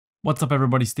What's up,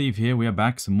 everybody? Steve here. We are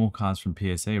back. Some more cards from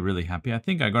PSA. Really happy. I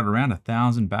think I got around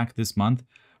 1,000 back this month.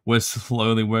 We're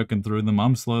slowly working through them.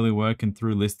 I'm slowly working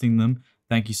through listing them.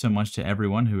 Thank you so much to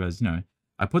everyone who has,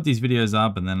 I put these videos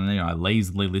up and then I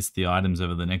lazily list the items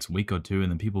over the next week or two,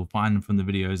 and then people find them from the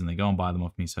videos and they go and buy them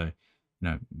off me. So,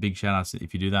 big shout outs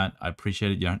if you do that. I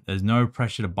appreciate it. There's no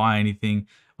pressure to buy anything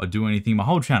or do anything. My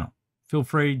whole channel. Feel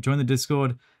free, join the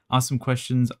Discord, ask some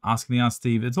questions, asking the Ask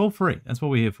Steve. It's all free. That's what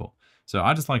we're here for. So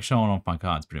I just like showing off my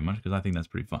cards pretty much because I think that's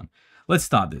pretty fun. Let's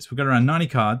start this. We've got around 90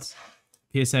 cards.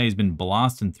 PSA has been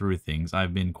blasting through things.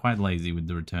 I've been quite lazy with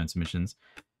the return submissions.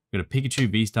 We've got a Pikachu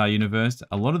V-Star Universe.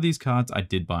 A lot of these cards I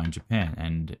did buy in Japan,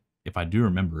 and if I do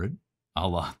remember it,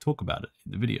 I'll talk about it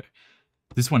in the video.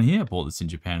 This one here, I bought this in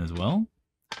Japan as well.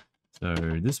 So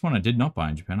this one I did not buy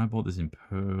in Japan. I bought this in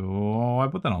I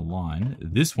bought that online.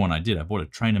 This one I did. I bought a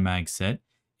Trainer Mag set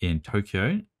in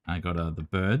Tokyo. I got the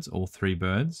birds, all three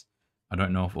birds. I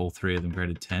don't know if all three of them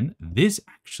graded 10. This,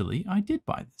 actually, I did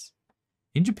buy this.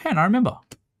 In Japan, I remember.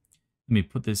 Let me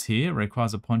put this here.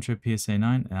 Rayquaza Poncho PSA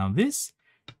 9. Now this,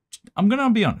 I'm going to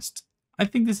be honest. I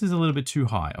think this is a little bit too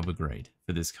high of a grade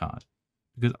for this card.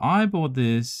 Because I bought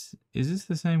this. Is this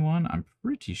the same one? I'm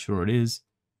pretty sure it is.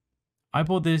 I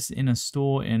bought this in a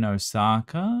store in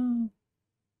Osaka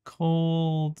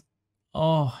called...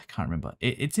 Oh, I can't remember.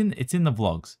 It's in the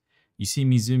vlogs. You see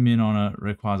me zoom in on a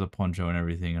Rayquaza Poncho and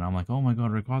everything, and I'm like, oh my god,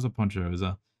 Rayquaza Poncho is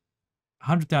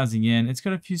 100,000 yen. It's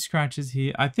got a few scratches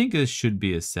here. I think it should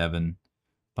be a 7,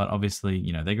 but obviously,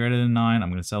 they graded a 9. I'm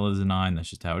going to sell it as a 9.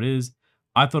 That's just how it is.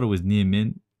 I thought it was near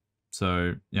mint,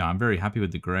 so I'm very happy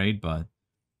with the grade, but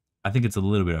I think it's a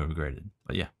little bit overgraded.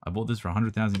 But yeah, I bought this for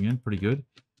 100,000 yen. Pretty good.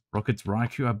 Rockets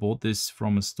Raikou, I bought this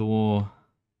from a store...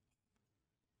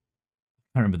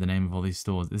 I don't remember the name of all these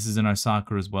stores. This is in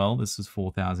Osaka as well. This is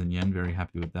 4,000 yen. Very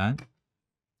happy with that.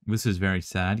 This is very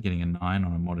sad, getting a 9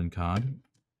 on a modern card.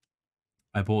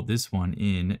 I bought this one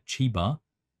in Chiba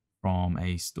from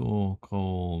a store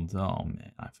called... Oh,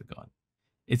 man, I forgot.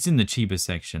 It's in the Chiba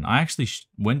section. I actually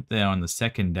went there on the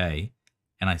second day,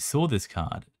 and I saw this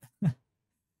card.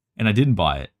 And I didn't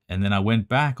buy it. And then I went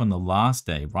back on the last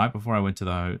day, right before I went to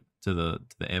the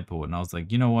airport, and I was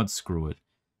like, you know what? Screw it.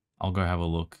 I'll go have a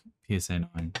look. PSA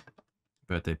 9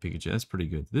 birthday Pikachu. That's pretty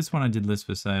good. This one I did list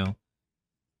for sale.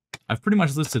 I've pretty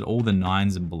much listed all the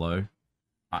 9s and below.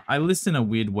 I list in a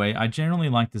weird way. I generally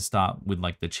like to start with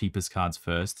like the cheapest cards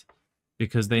first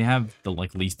because they have the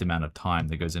least amount of time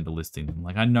that goes into listing them.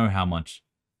 Like I know how much,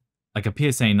 like a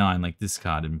PSA 9, like this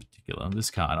card in particular, this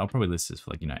card, I'll probably list this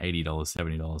for like, $80,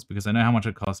 $70 because I know how much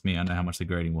it cost me. I know how much the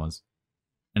grading was.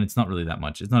 And it's not really that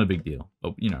much. It's not a big deal.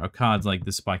 But, cards like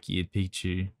the spiky-eared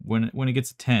Pikachu, when it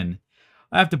gets a 10,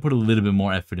 I have to put a little bit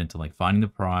more effort into like finding the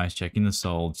price, checking the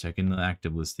sold, checking the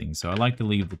active listing. So I like to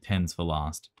leave the 10s for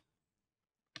last.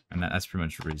 And that's pretty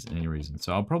much any reason.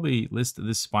 So I'll probably list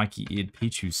this spiky-eared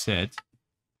Pichu set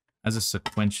as a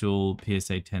sequential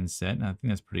PSA 10 set. And I think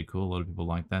that's pretty cool. A lot of people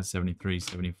like that. 73,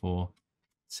 74,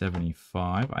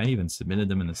 75. I even submitted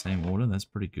them in the same order. That's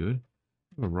pretty good.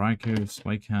 A Raikou,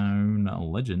 Suicune,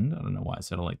 Legend. I don't know why I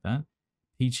said it like that.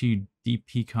 Pichu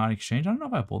DP card exchange. I don't know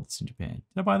if I bought this in Japan.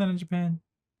 Did I buy that in Japan?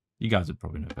 You guys would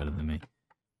probably know better than me.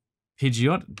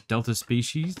 Pidgeot, Delta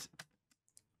Species.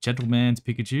 Gentleman's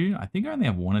Pikachu. I think I only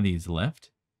have one of these left.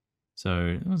 So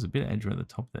it was a bit of Edgeware at the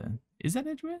top there. Is that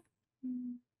Edgeware?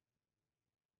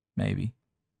 Maybe.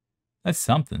 That's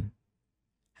something.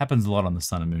 Happens a lot on the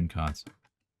Sun and Moon cards.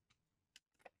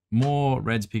 More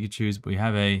Reds Pikachus. But we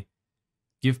have a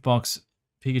Gift Box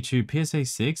Pikachu PSA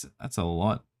 6. That's a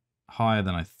lot higher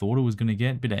than I thought it was going to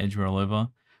get. Bit of Edgeware all over.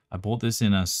 I bought this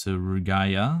in a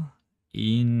Surugaya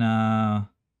in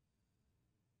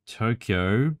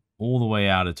Tokyo, all the way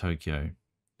out of Tokyo.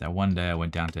 That one day I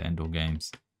went down to Endor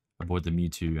Games. I bought the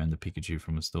Mewtwo and the Pikachu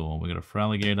from a store. We got a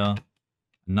Feraligatr,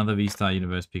 another V-Star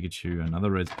Universe Pikachu,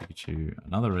 another Reds Pikachu,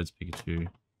 another Reds Pikachu.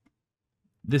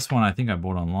 This one I think I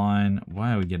bought online.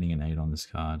 Why are we getting an 8 on this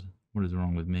card? What is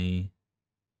wrong with me?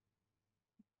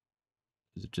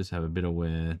 Does it just have a bit of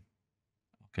wear?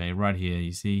 Okay, right here,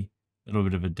 you see a little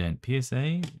bit of a dent.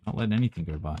 PSA, not letting anything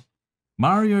go by.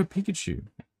 Mario Pikachu.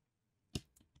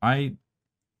 I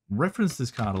referenced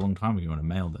this card a long time ago on a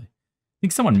mail day. I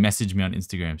think someone messaged me on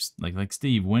Instagram, like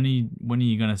Steve, when are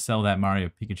you going to sell that Mario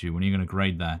Pikachu? When are you going to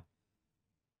grade that?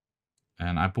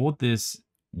 And I bought this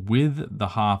with the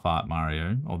half art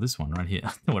Mario. Oh, this one right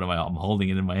here. What am I? I'm holding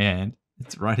it in my hand.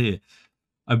 It's right here.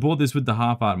 I bought this with the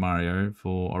half art Mario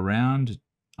for around,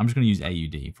 I'm just going to use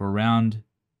AUD, for around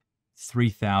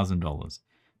 $3,000.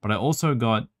 But I also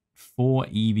got 4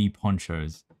 Eevee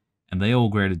ponchos, and they all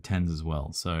graded 10s as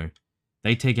well. So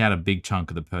they take out a big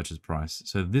chunk of the purchase price.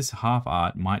 So this half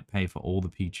art might pay for all the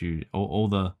Pichu, or all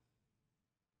the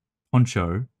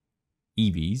Poncho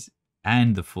EVs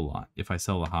and the full art if I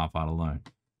sell the half art alone.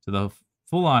 So the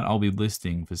full art I'll be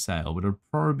listing for sale, but it'll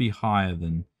probably be higher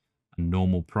than a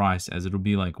normal price, as it'll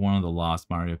be like one of the last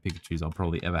Mario Pikachus I'll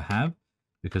probably ever have,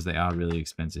 because they are really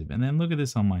expensive. And then look at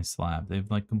this on my slab. They've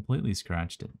like completely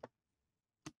scratched it.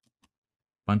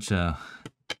 Bunch of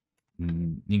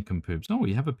nincompoops. Oh,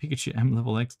 we have a Pikachu M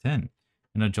level X10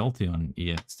 and a Jolteon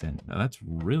EX10. Now, that's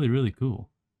really, really cool.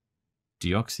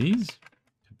 Deoxys,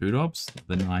 Kabutops,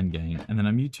 the 9 game, and then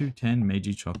a Mewtwo 10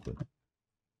 Meiji Chocolate.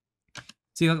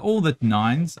 See, like all the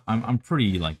 9s, I'm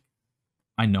pretty like,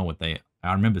 I know what they,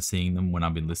 I remember seeing them when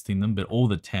I've been listing them, but all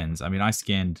the 10s, I mean, I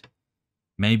scanned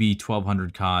maybe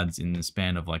 1,200 cards in the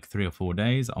span of like 3 or 4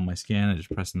 days on my scanner,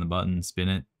 just pressing the button, spin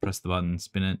it, press the button,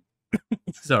 spin it.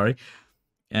 Sorry.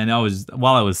 And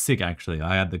while I was sick, actually,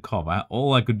 I had the cough.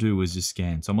 All I could do was just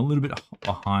scan. So I'm a little bit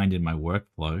behind in my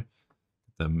workflow,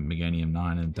 the Meganium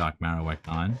 9 and Dark Marowak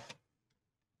 9.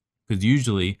 Because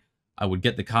usually I would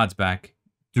get the cards back,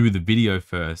 do the video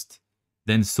first,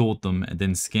 then sort them, and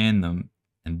then scan them,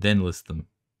 and then list them.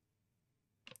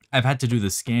 I've had to do the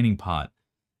scanning part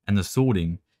and the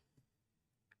sorting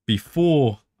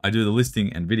before I do the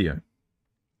listing and video,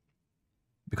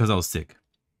 because I was sick.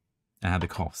 I had the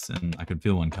coughs, and I could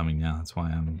feel one coming now. That's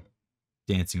why I'm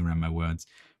dancing around my words.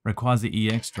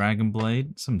 Rayquaza EX, Dragon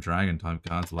Blade, some Dragon type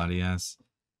cards, Latias,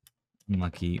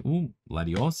 Unlucky, ooh,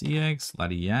 Latios EX,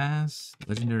 Latias,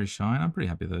 Legendary Shine. I'm pretty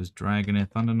happy with those. Dragonair,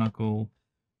 Thunderknuckle.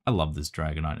 I love this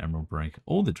Dragonite Emerald Break.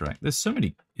 All the there's so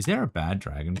many. Is there a bad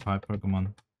Dragon type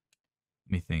Pokemon? Let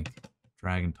me think.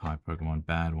 Dragon type Pokemon,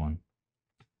 bad one.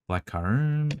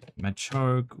 Blackcurrant,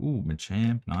 Machoke, ooh,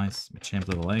 Machamp, nice. Machamp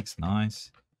level X, nice.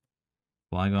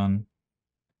 Flygon.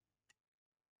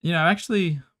 You know,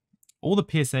 actually, all the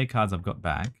PSA cards I've got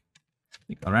back, I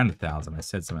think around 1,000, I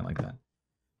said something like that.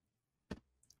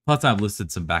 Plus, I've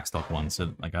listed some backstock ones,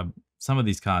 so like some of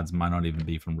these cards might not even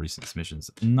be from recent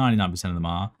submissions. 99% of them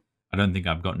are. I don't think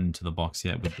I've gotten into the box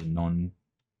yet with the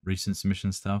non-recent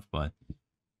submission stuff, but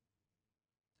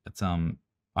it's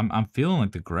I'm feeling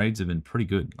like the grades have been pretty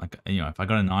good. Like, you know, if I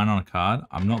got a 9 on a card,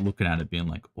 I'm not looking at it being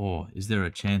like, oh, is there a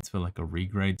chance for like a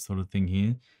regrade sort of thing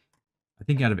here? I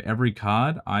think out of every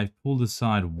card, I pulled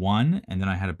aside 1, and then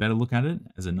I had a better look at it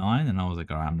as a 9, and I was like,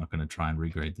 all right, I'm not going to try and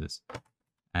regrade this.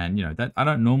 And, you know, that I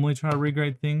don't normally try to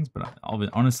regrade things, but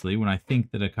honestly, when I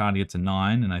think that a card gets a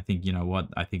 9, and I think, you know what,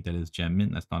 I think that is gem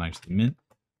mint, that's not actually mint,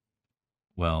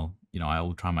 well, you know, I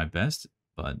will try my best.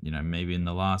 But, you know, maybe in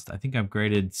the last, I think I've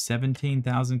graded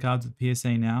 17,000 cards with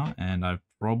PSA now, and I've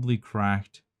probably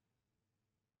cracked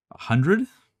 100.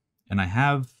 And I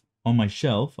have on my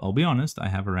shelf, I'll be honest, I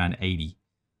have around 80.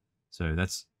 So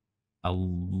that's a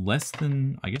less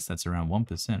than, I guess that's around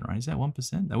 1%, right? Is that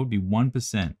 1%? That would be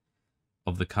 1%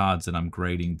 of the cards that I'm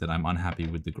grading that I'm unhappy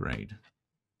with the grade.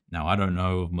 Now, I don't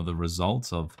know the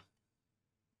results of,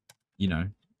 you know,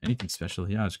 anything special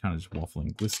here. I was kind of just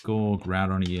waffling. Gliscor,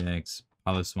 Groudon EX,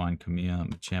 Piloswine, Khmer,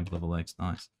 Machamp level X,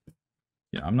 nice.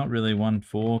 Yeah, I'm not really one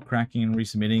for cracking and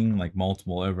resubmitting like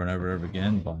multiple over and over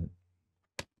again, but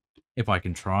if I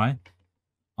can try,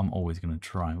 I'm always going to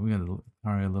try. We got a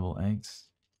Lucario level X.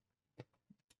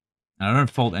 And I don't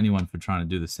fault anyone for trying to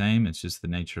do the same. It's just the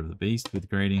nature of the beast with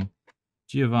grading.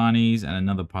 Giovanni's and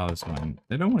another Piloswine.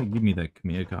 They don't want to give me that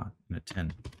Khmer card in a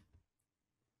 10.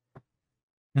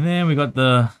 And then we got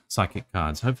the Psychic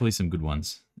cards. Hopefully some good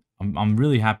ones. I'm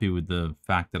really happy with the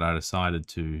fact that I decided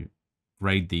to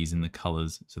grade these in the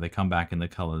colors. So they come back in the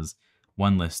colors.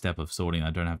 One less step of sorting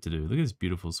I don't have to do. Look at this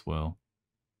beautiful swirl.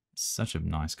 Such a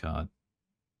nice card.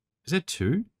 Is there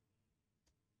 2?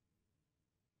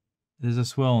 There's a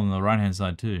swirl on the right-hand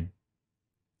side too.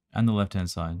 And the left-hand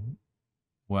side.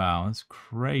 Wow, that's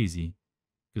crazy.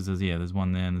 Because there's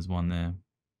one there and there's one there.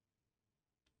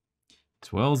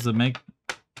 Swirls make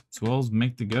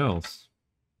the girls.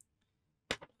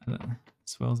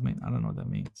 Swirls make, I don't know what that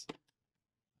means.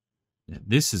 Yeah,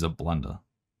 this is a blunder.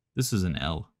 This is an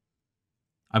L.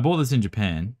 I bought this in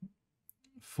Japan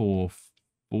for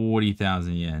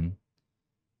 40,000 yen,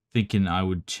 thinking I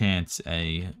would chance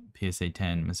a PSA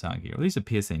 10 Misaki, or at least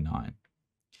a PSA 9.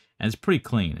 And it's pretty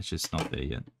clean, it's just not there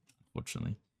yet,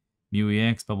 unfortunately. Mew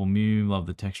EX, Bubble Mew, love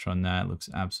the texture on that,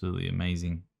 looks absolutely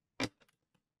amazing.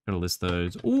 Gotta list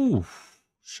those. Ooh,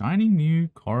 Shining Mew,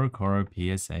 Korokoro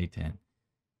PSA 10.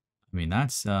 I mean,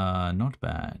 that's not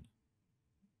bad.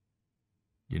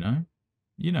 You know,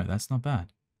 that's not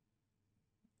bad.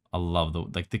 I love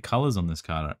the colors on this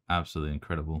card are absolutely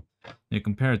incredible. You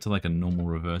compare it to like a normal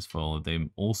reverse foil that they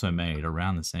also made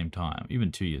around the same time,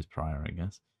 even 2 years prior, I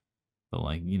guess. But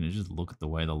like, you know, just look at the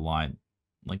way the light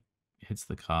like hits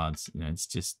the cards. You know, it's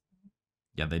just,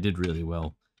 yeah, they did really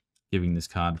well giving this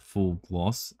card full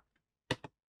gloss.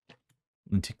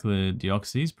 Lenticular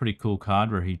Deoxys, pretty cool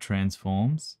card where he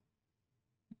transforms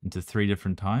into 3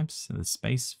 different types. The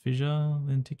Space Fissure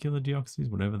Lenticular Deoxys,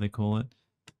 whatever they call it.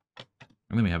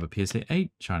 And then we have a PSA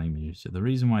 8 Shining Mew. So the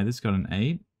reason why this got an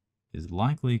 8 is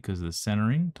likely because of the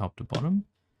centering, top to bottom.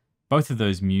 Both of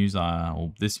those Mews are,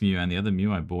 or this Mew and the other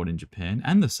Mew I bought in Japan,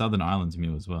 and the Southern Islands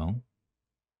Mew as well.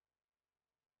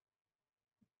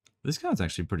 This card's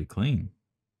actually pretty clean.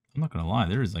 I'm not going to lie,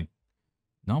 there is like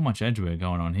not much edgeware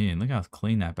going on here. Look how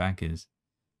clean that back is.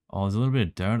 Oh, there's a little bit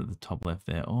of dirt at the top left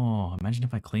there. Oh, imagine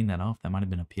if I cleaned that off. That might have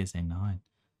been a PSA 9.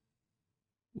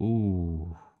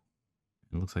 Ooh.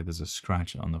 It looks like there's a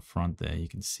scratch on the front there. You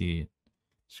can see it.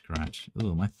 Scratch.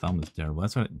 Ooh, my thumb is terrible.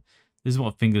 This is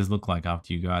what fingers look like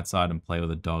after you go outside and play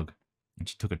with a dog. And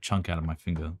she took a chunk out of my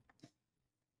finger.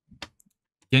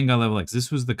 Gengar Level X.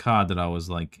 This was the card that I was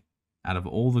like, out of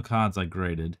all the cards I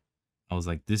graded, I was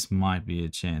like, this might be a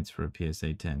chance for a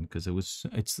PSA 10 because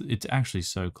it's actually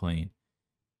so clean.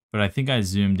 But I think I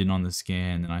zoomed in on the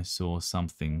scan and I saw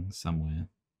something somewhere.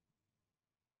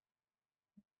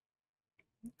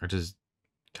 I just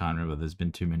can't remember. There's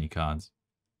been too many cards.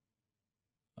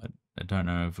 I don't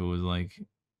know if it was like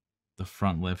the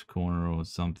front left corner or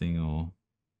something, or...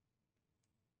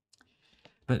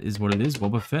 But is what it is.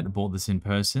 Boba Fett, bought this in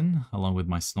person along with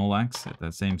my Snorlax at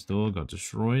that same store. Got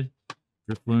destroyed.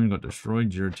 Drifloon got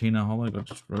destroyed. Giratina Holo got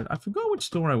destroyed. I forgot which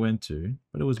store I went to,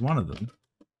 but it was one of them.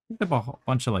 I picked up a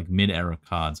bunch of like mid-era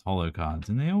cards, holo cards,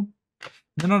 and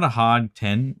they're not a hard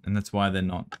 10, and that's why they're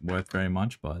not worth very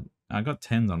much, but I got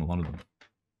 10s on a lot of them.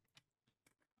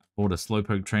 I bought a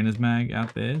Slowpoke Trainers Mag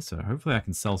out there, so hopefully I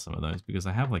can sell some of those because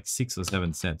I have like 6 or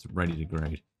 7 sets ready to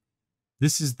grade.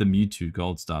 This is the Mewtwo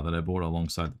Gold Star that I bought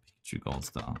alongside the Pikachu Gold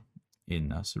Star in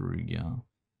Sarugia.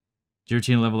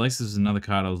 Giratina Level X, this is another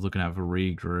card I was looking at for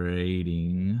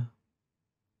regrading.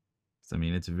 I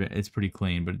mean, it's pretty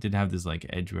clean, but it did have this like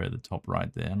edgeware at the top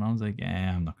right there, and I was like,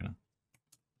 yeah, I'm not gonna.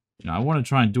 You know, I want to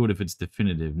try and do it if it's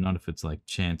definitive, not if it's like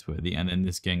chance worthy. And then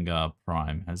this Gengar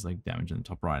Prime has like damage in the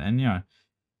top right, and you know,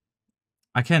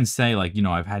 I can say like, you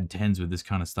know, I've had 10s with this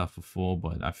kind of stuff before,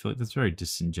 but I feel like that's very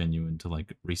disingenuous to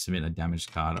like resubmit a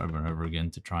damaged card over and over again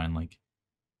to try and like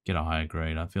get a higher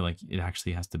grade. I feel like it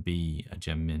actually has to be a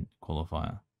gem mint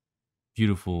qualifier.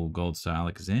 Beautiful Gold Star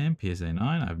Alakazam, PSA 9.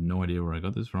 I have no idea where I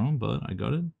got this from, but I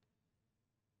got it.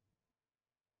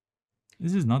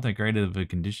 This is not that great of a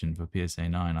condition for PSA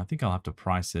 9. I think I'll have to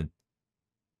price it.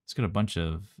 It's got a bunch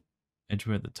of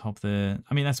edgeware at the top there.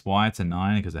 I mean, that's why it's a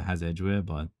 9, because it has edgeware,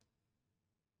 but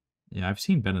yeah, I've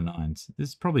seen better 9s.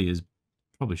 This probably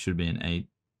should be an 8.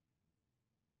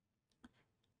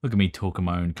 Look at me talking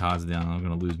my own cards down. I'm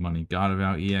going to lose money.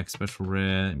 Gardevoir EX Special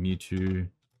Rare, Mewtwo,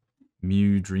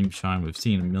 Mew, Dream Shine. We've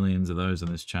seen millions of those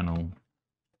on this channel.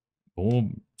 Or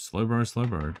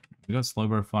Slowbro. We got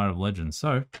Slowbro Fire of Legends.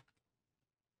 So,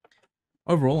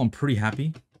 overall, I'm pretty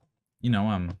happy. You know,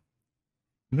 I'm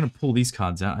going to pull these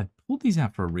cards out. I pulled these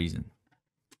out for a reason.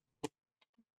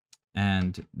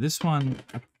 And this one,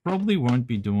 I probably won't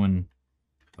be doing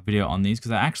a video on these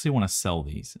because I actually want to sell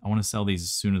these. I want to sell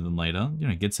these sooner than later. You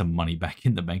know, get some money back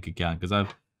in the bank account because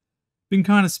I've been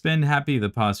kind of spend happy the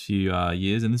past few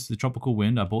years. And this is the Tropical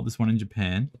Wind. I bought this one in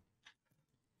Japan.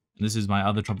 And this is my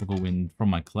other Tropical Wind from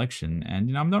my collection. And,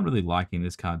 you know, I'm not really liking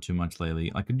this card too much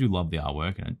lately. Like, I do love the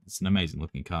artwork, and it's an amazing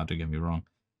looking card, don't get me wrong.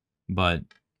 But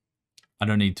I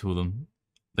don't need 2 of them.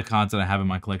 The cards that I have in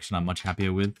my collection I'm much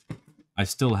happier with. I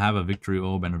still have a Victory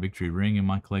Orb and a Victory Ring in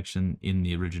my collection in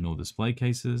the original display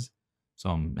cases. So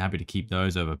I'm happy to keep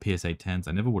those over PSA 10s.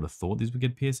 I never would have thought these would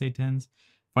get PSA 10s.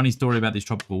 Funny story about these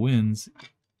Tropical Winds.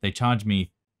 They charged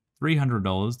me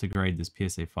 $300 to grade this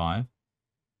PSA 5.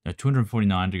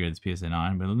 $249 to grade this PSA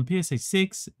 9. But on the PSA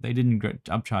 6, they didn't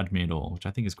upcharge me at all, which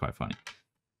I think is quite funny.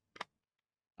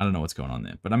 I don't know what's going on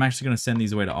there. But I'm actually going to send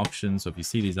these away to auction. So if you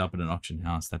see these up at an auction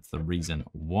house, that's the reason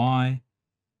why.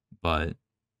 But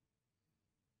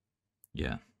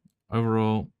yeah,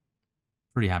 overall,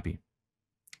 pretty happy.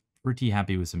 Pretty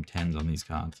happy with some 10s on these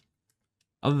cards.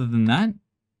 Other than that,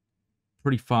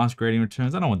 pretty fast grading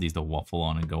returns. I don't want these to waffle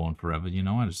on and go on forever, you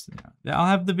know. I'll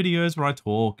have the videos where I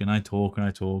talk and I talk and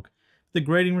I talk. The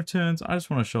grading returns, I just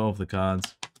want to show off the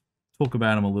cards, talk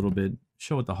about them a little bit,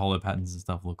 show what the holo patterns and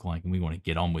stuff look like, and we want to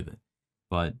get on with it.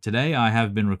 But today I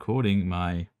have been recording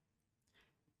my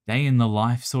day in the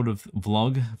life sort of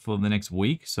vlog for the next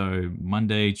week. So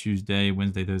Monday, Tuesday,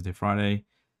 Wednesday, Thursday, Friday,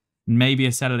 maybe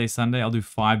a Saturday, Sunday. I'll do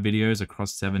 5 videos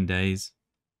across 7 days.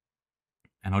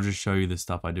 And I'll just show you the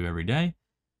stuff I do every day.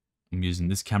 I'm using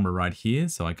this camera right here,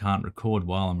 so I can't record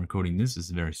while I'm recording this. It's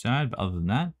very sad, but other than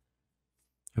that,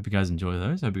 hope you guys enjoy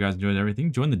those. Hope you guys enjoyed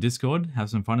everything. Join the Discord, have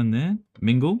some fun in there.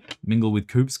 Mingle with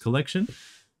Coop's collection.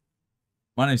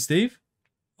 My name's Steve.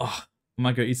 Oh, I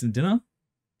might go eat some dinner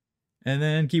and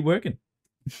then keep working.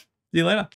 See you later.